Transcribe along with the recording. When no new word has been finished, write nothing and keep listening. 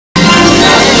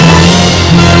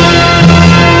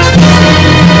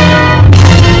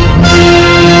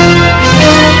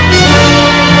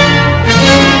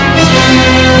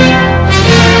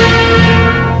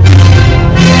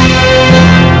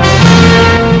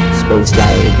Space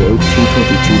Diary Date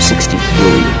 22263.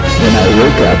 When I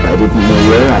woke up, I didn't know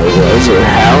where I was or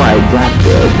how I got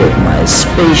there, but my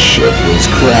spaceship was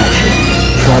crashing,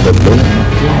 probably on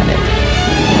a planet.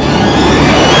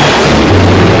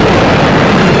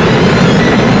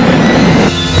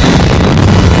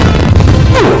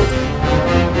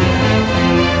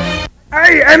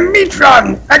 I am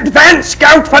Metron, advanced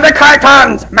scout for the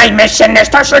Cartons. My mission is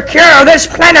to secure this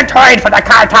planetoid for the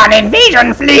Carton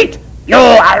invasion fleet. You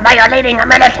are violating a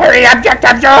military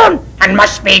objective zone and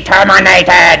must be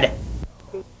terminated.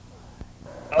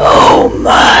 Oh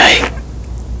my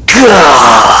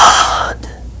God!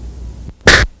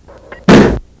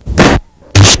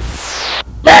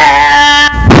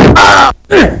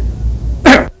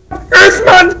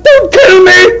 Earthman, don't kill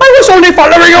me! I was only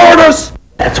following orders!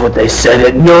 That's what they said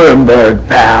at Nuremberg,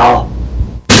 pal.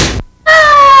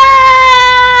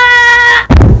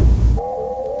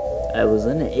 I was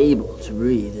unable to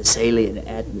breathe this alien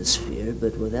atmosphere,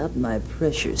 but without my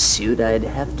pressure suit, I'd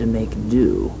have to make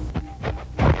do.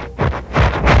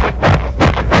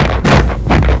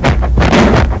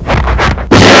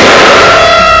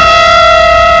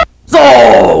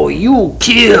 So, you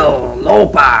kill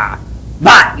Lopa,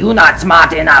 but you not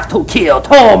smart enough to kill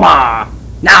Toma.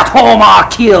 Now Toma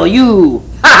kill you!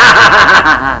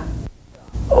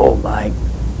 Oh my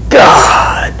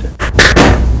God!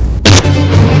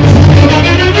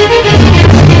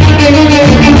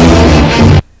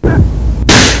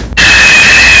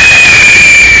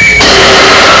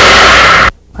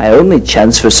 My only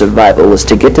chance for survival was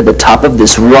to get to the top of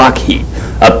this rock heap.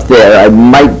 Up there, I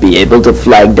might be able to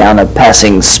flag down a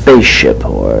passing spaceship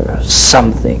or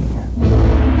something.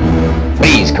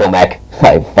 Please, Komack.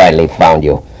 I finally found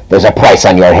you. There's a price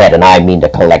on your head, and I mean to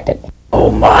collect it. Oh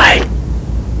my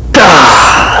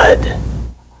God!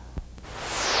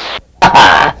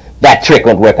 Haha! That trick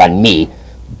won't work on me.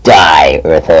 Die,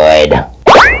 Earthoid.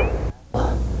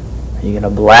 Are you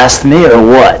gonna blast me or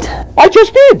what? I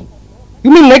just did. You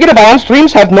mean negative ion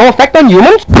streams have no effect on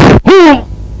humans? Oh!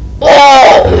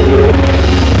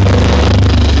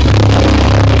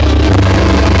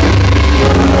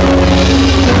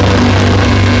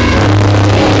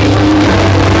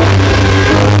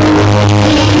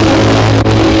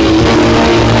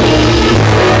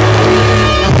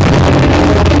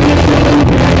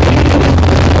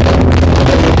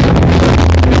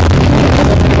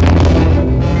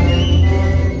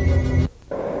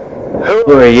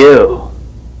 Who are you?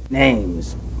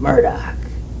 Name's Murdoch.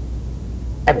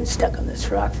 I've been stuck on this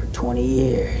rock for 20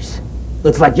 years.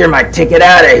 Looks like you're my ticket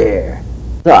out of here.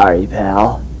 Sorry,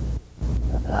 pal.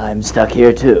 I'm stuck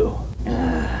here too.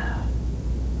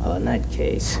 Oh, in that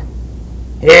case.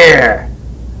 Here!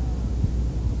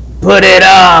 Put it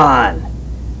on!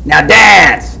 Now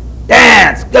dance!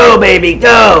 Dance! Go, baby,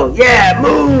 go! Yeah,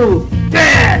 move!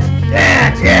 Dance!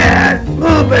 Dance, yeah!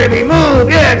 Move, baby, move!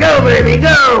 Yeah, go, baby,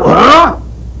 go! Huh?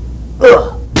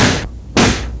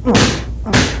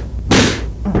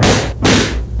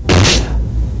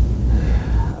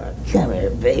 Come here,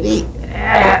 baby.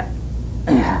 Huh?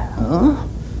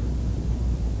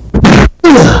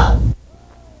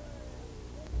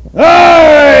 I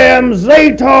am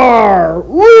Zatar,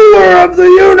 ruler of the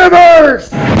universe!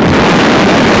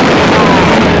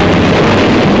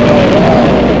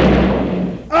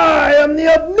 I am the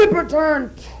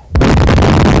omnipotent!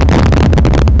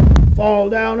 Fall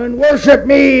down and worship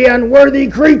me, unworthy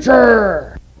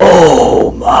creature!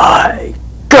 Oh my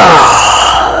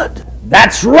God!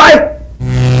 That's right!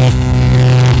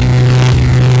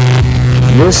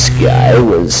 This guy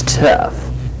was tough.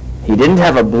 He didn't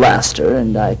have a blaster,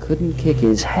 and I couldn't kick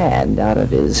his hand out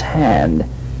of his hand.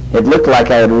 It looked like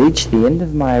I had reached the end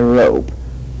of my rope,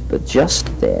 but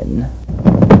just then...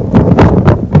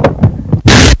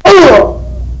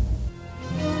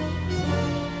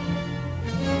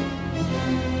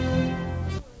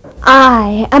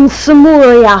 I am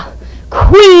Samuria,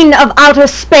 Queen of Outer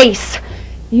Space.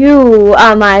 You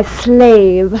are my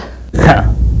slave.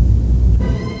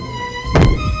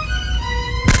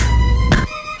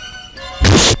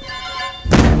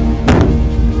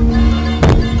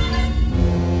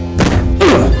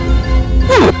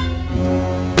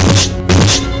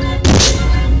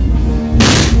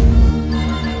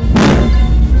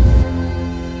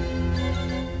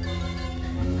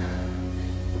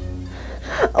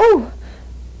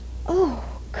 Oh,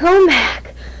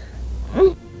 Komack.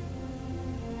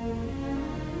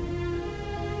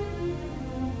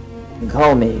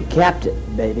 Call me Captain,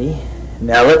 baby.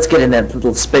 Now let's get in that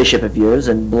little spaceship of yours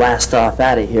and blast off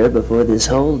out of here before this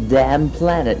whole damn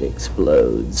planet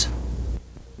explodes.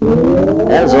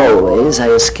 As always, I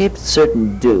escaped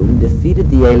certain doom, defeated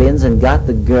the aliens, and got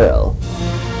the girl.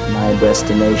 My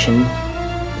destination,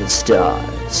 the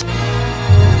stars.